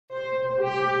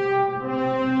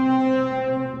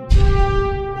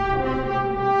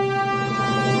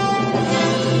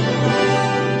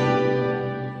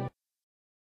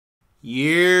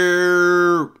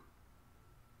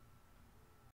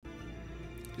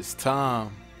It's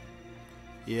time.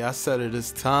 Yeah, I said it,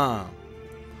 it's time.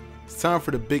 It's time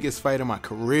for the biggest fight of my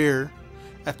career.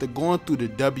 After going through the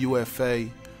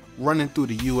WFA, running through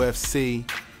the UFC,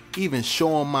 even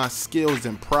showing my skills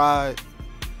and pride,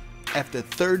 after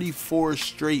 34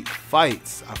 straight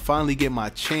fights, I finally get my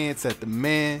chance at the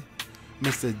man,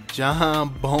 Mr. John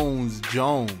Bones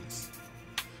Jones.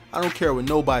 I don't care what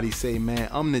nobody say, man.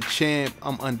 I'm the champ,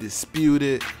 I'm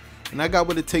undisputed, and I got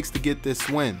what it takes to get this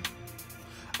win.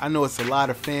 I know it's a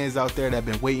lot of fans out there that have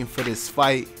been waiting for this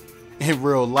fight in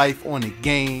real life on the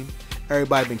game.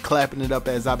 Everybody been clapping it up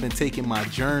as I've been taking my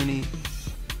journey.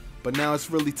 But now it's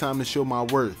really time to show my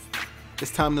worth. It's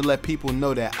time to let people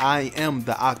know that I am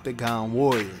the Octagon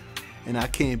Warrior and I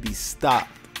can't be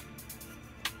stopped.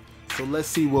 So let's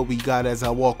see what we got as I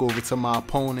walk over to my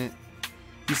opponent.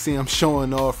 You see I'm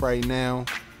showing off right now,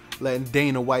 letting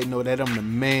Dana White know that I'm the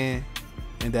man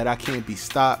and that I can't be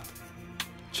stopped.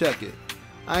 Check it.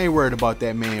 I ain't worried about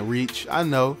that man reach. I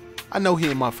know he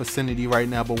in my vicinity right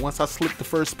now, but once I slip the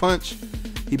first punch,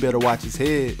 he better watch his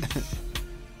head.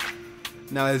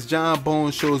 Now, as John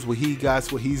Bones shows what he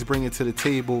got, what he's bringing to the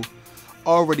table,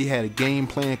 already had a game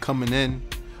plan coming in.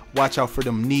 Watch out for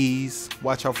them knees,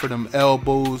 watch out for them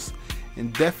elbows,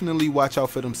 and definitely watch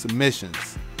out for them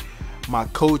submissions. My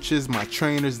coaches, my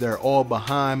trainers, they're all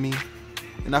behind me,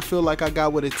 and I feel like I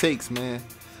got what it takes, man.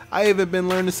 I even been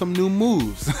learning some new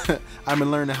moves. I've been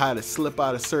learning how to slip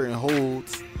out of certain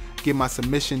holds, get my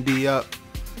submission D up.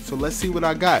 So let's see what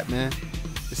I got, man.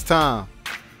 It's time.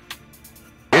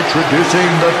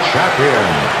 Introducing the champion,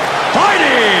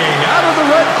 fighting out of the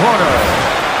red corner.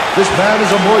 This man is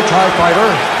a Muay Thai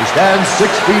fighter. He stands 6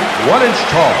 feet 1 inch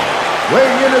tall,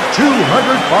 weighing in at 205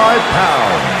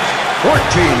 pounds,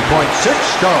 14.6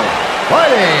 stone,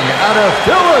 fighting out of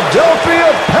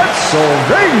Philadelphia,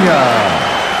 Pennsylvania.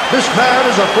 This man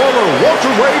is a former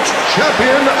welterweight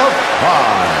champion of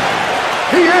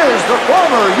 5. He is the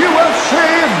former UFC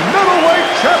middleweight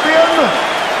champion.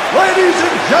 Ladies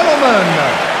and gentlemen,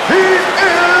 he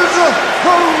is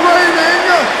the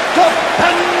reigning,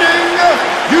 defending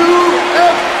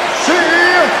UFC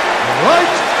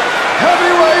light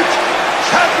heavyweight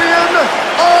champion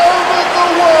of the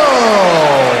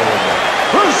world.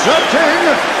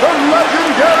 Presenting the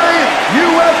legendary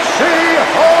UFC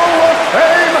Hall of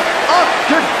Fame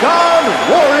Octagon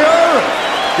Warrior,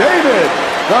 David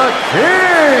the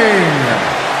King.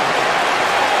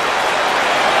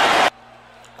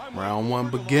 Round 1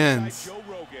 begins.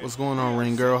 What's going on,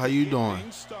 ring girl? How you doing?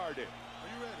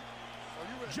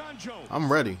 I'm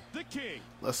ready.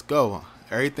 Let's go.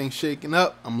 Everything's shaking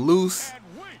up. I'm loose.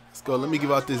 Let's go. Let me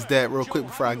give out this dab real quick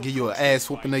before I give you an ass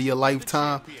whooping of your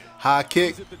lifetime. High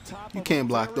kick. You can't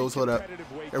block those. Hold up.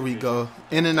 There we go.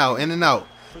 In and out. In and out.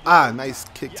 Ah, nice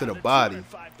kick to the body.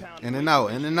 In and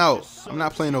out. In and out. I'm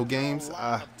not playing no games.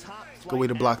 Good way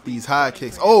to block these high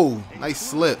kicks. Oh, nice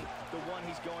slip.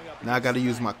 Now I got to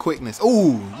use my quickness.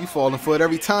 Ooh, you falling for it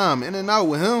every time. In and out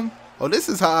with him. Oh, this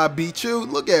is how I beat you.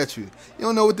 Look at you. You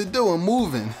don't know what to do. I'm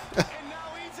moving.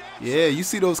 Yeah, you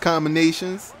see those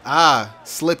combinations.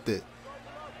 Slipped it.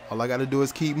 All I got to do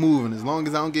is keep moving. As long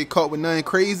as I don't get caught with nothing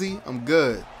crazy, I'm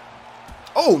good.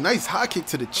 Oh, nice high kick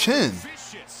to the chin.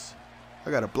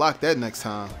 I got to block that next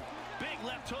time.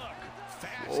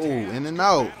 Whoa, in and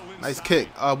out. Nice kick.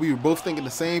 We were both thinking the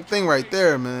same thing right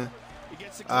there, man.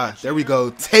 There we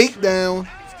go. Takedown.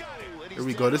 There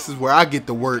we go. This is where I get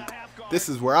the work. This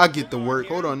is where I get the work.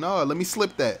 Hold on. No, let me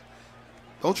slip that.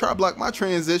 Don't try to block my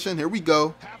transition. Here we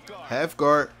go. Half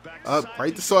guard. Up.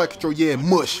 Right to side control. Yeah,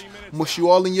 mush. Mush you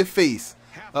all in your face.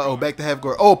 Uh-oh. Back to half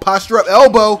guard. Oh, posture up.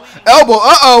 Elbow. Elbow.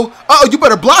 Uh-oh. Uh-oh. You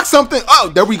better block something.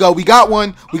 Oh, there we go. We got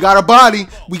one. We got a body.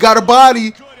 We got a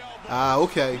body.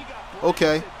 Okay.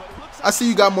 Okay. I see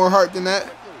you got more heart than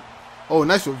that. Oh,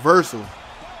 nice reversal.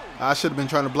 I should have been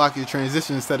trying to block your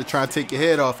transition instead of trying to take your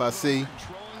head off, I see.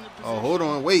 Oh, hold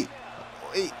on. Wait.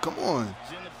 Wait, come on.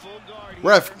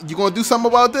 Ref, you going to do something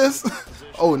about this?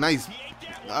 Oh, nice.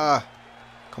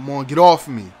 Come on, get off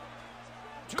of me.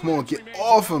 Come on, get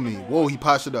off of me. Whoa, he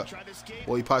postured up.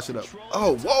 Whoa, he postured up.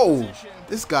 Oh, whoa.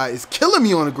 This guy is killing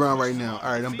me on the ground right now.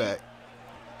 All right, I'm back.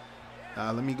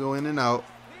 Let me go in and out.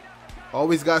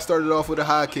 Always got started off with a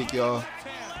high kick, y'all.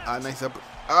 Nice up.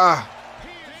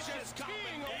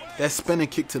 That spinning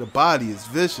kick to the body is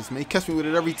vicious, man. He catch me with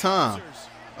it every time.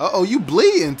 Uh-oh, you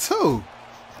bleeding too.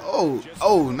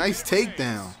 Oh, nice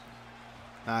takedown.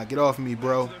 Nah, get off me,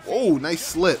 bro. Oh, nice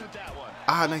slip.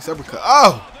 Nice uppercut.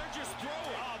 Oh!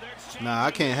 Nah,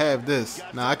 I can't have this.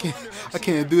 Nah, I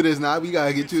can't do this. Nah, we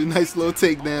gotta get you a nice little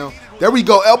takedown. There we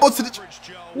go. Elbow to the...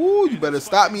 Ooh, you better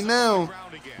stop me now.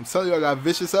 I'm telling you, I got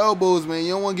vicious elbows, man.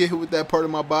 You don't want to get hit with that part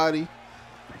of my body.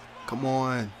 Come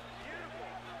on.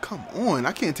 Come on.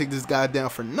 I can't take this guy down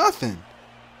for nothing.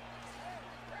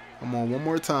 Come on, one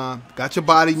more time. Got your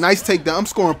body. Nice takedown. I'm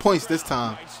scoring points this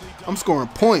time. I'm scoring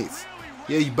points.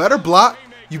 Yeah, you better block.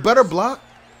 You better block.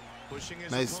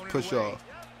 Nice push off.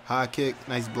 High kick.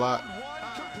 Nice block.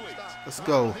 Let's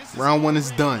go. Round 1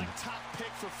 is done.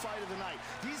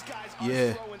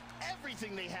 Yeah.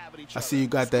 I see you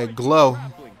got that glow.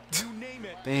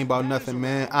 They ain't about nothing,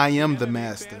 man. I am the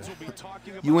master.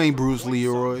 You ain't Bruce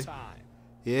Leroy.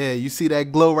 Yeah, you see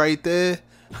that glow right there?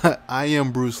 I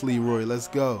am Bruce Leroy. Let's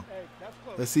go.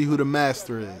 Let's see who the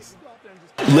master is.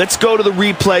 Let's go to the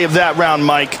replay of that round,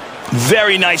 Mike.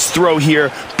 Very nice throw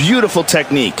here. Beautiful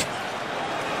technique.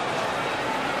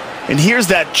 And here's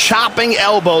that chopping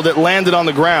elbow that landed on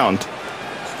the ground.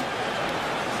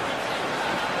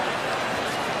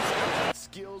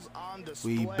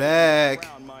 We back.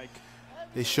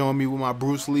 They showing me with my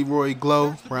Bruce Leroy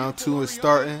glow. Round 2 is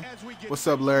starting. What's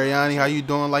up, Lariani? How you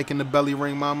doing? Liking the belly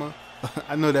ring, mama?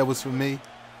 I know that was for me.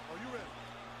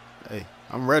 Hey,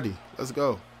 I'm ready. Let's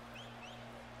go.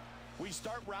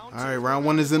 All right, round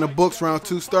 1 is in the books. Round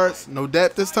 2 starts. No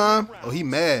dap this time? Oh, he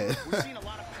mad.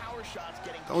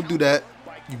 Don't do that.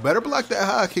 You better block that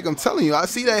high kick. I'm telling you, I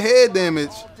see that head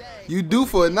damage. You due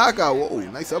for a knockout. Whoa,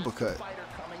 nice uppercut.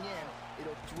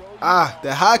 Ah,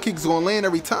 that high kick's gonna land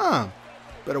every time.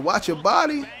 Better watch your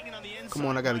body. Come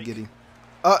on, I gotta get him.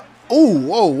 Ooh,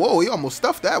 whoa, he almost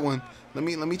stuffed that one. Let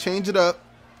me change it up.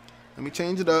 Let me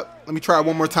try it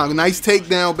one more time. Nice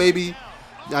takedown, baby.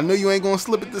 I know you ain't gonna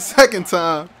slip it the second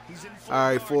time. All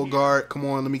right, full guard. Come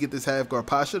on, let me get this half guard.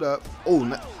 Posh it up. Oh,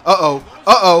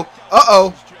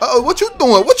 what you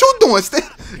doing? What you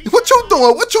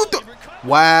doing?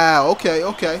 Wow. Okay.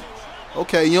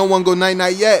 You don't want to go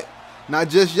night yet. Not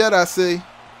just yet, I see.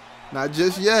 Not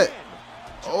just yet.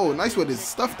 Oh, nice with his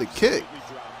stuff to kick.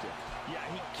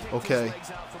 Okay.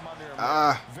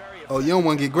 Oh, you don't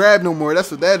want to get grabbed no more.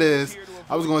 That's what that is.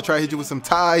 I was going to try to hit you with some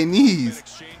Thai knees.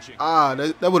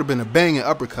 That would have been a banging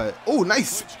uppercut. Oh,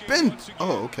 nice spin.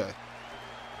 Oh, okay.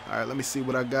 All right, let me see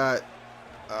what I got.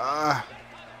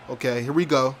 Okay, here we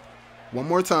go. One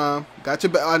more time. Got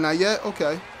your back. Not yet?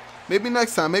 Okay. Maybe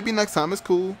next time. It's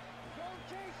cool.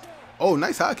 Oh,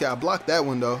 nice high kick. I blocked that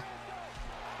one, though.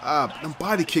 Them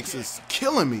body kicks is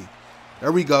killing me.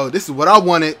 There we go. This is what I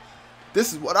wanted.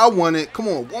 Come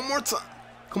on, one more time.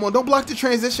 Come on, don't block the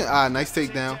transition. Nice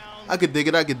takedown. I could dig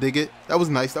it. That was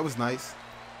nice.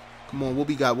 Come on, what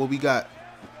we got?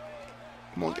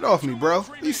 Come on, get off me, bro.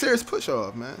 You serious push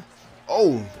off, man.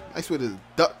 Oh, nice with his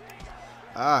duck.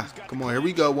 Come on, here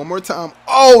we go. One more time.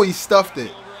 Oh, he stuffed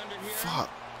it. Fuck.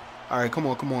 All right, come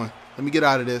on. Let me get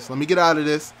out of this.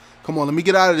 Come on, let me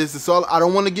get out of this. It's all. I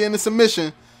don't want to get into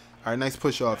submission. All right, nice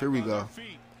push off. Here we go. All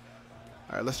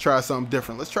right, let's try something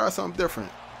different.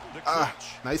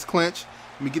 Nice clinch.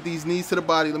 Let me get these knees to the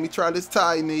body. Let me try this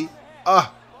Thai knee.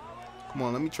 Come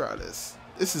on, let me try this.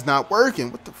 This is not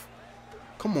working. What the?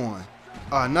 Come on.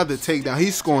 Another takedown.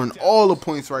 He's scoring all the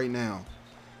points right now.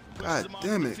 God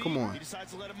damn it. Come on.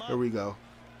 Here we go.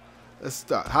 Let's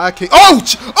stop. High kick. Oh,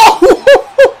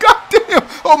 God damn.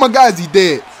 Oh, my God, is he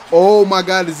dead? Oh, my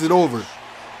God, is it over?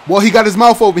 Well, he got his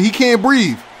mouth open. He can't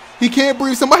breathe.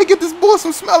 Somebody get this boy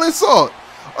some smelling salt.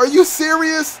 Are you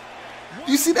serious?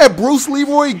 You see that Bruce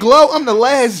Leroy glow? I'm the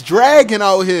last dragon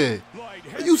out here.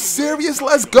 Are you serious?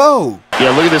 Let's go. Yeah,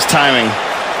 look at this timing.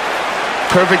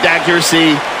 Perfect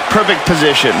accuracy, perfect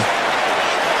position.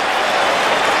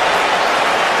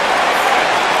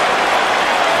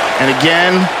 And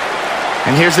again,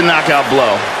 and here's the knockout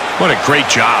blow. What a great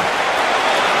job.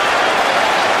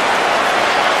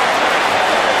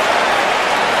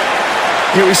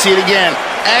 Here we see it again.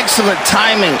 Excellent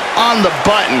timing on the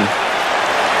button.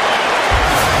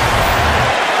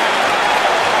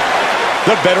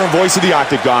 The veteran voice of the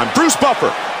Octagon, Bruce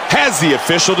Buffer, has the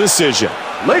official decision.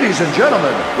 Ladies and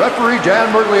gentlemen, referee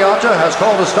Dan Mergliotta has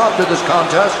called a stop to this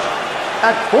contest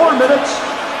at 4 minutes,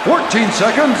 14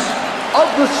 seconds of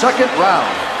the second round,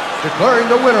 declaring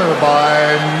the winner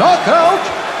by knockout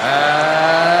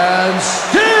and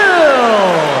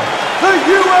still the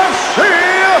UFC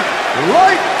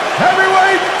Light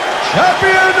Heavyweight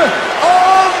Champion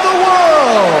of the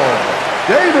World,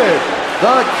 David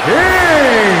the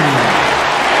King.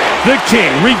 The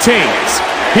King retains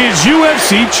his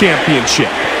UFC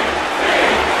Championship.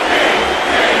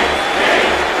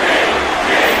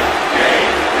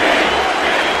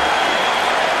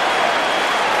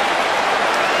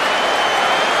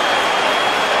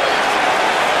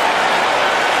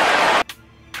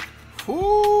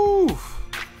 Whew.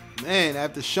 Man,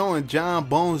 after showing John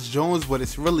Bones Jones what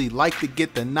it's really like to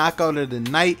get the knockout of the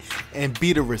night and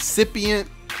be the recipient,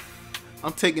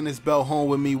 I'm taking this belt home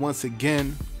with me once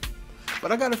again.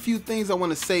 But I got a few things I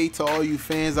want to say to all you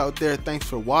fans out there. Thanks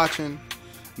for watching.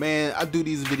 Man, I do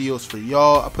these videos for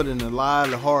y'all. I put in a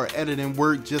lot of hard editing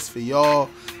work just for y'all.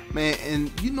 Man,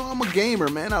 and you know I'm a gamer,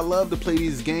 man. I love to play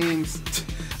these games.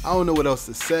 I don't know what else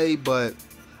to say, but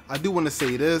I do want to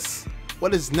say this.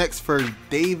 What is next for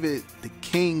David the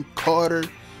King Carter?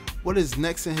 What is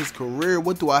next in his career?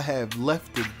 What do I have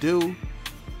left to do?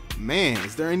 Man,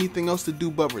 is there anything else to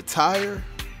do but retire?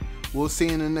 We'll see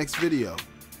you in the next video.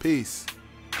 Peace.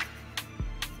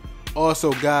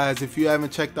 Also, guys, if you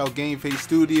haven't checked out Game Face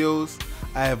Studios,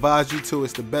 I advise you to.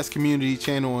 It's the best community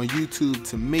channel on YouTube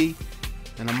to me,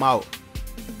 and I'm out.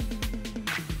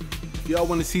 If y'all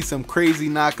want to see some crazy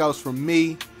knockouts from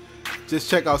me, just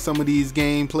check out some of these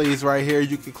gameplays right here.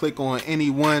 You can click on any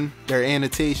one. They're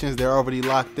annotations. They're already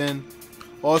locked in.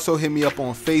 Also, hit me up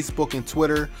on Facebook and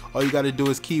Twitter. All you got to do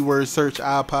is keyword search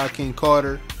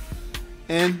iPodKingCarter.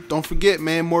 And don't forget,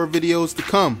 man, more videos to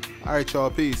come. All right, y'all.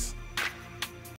 Peace.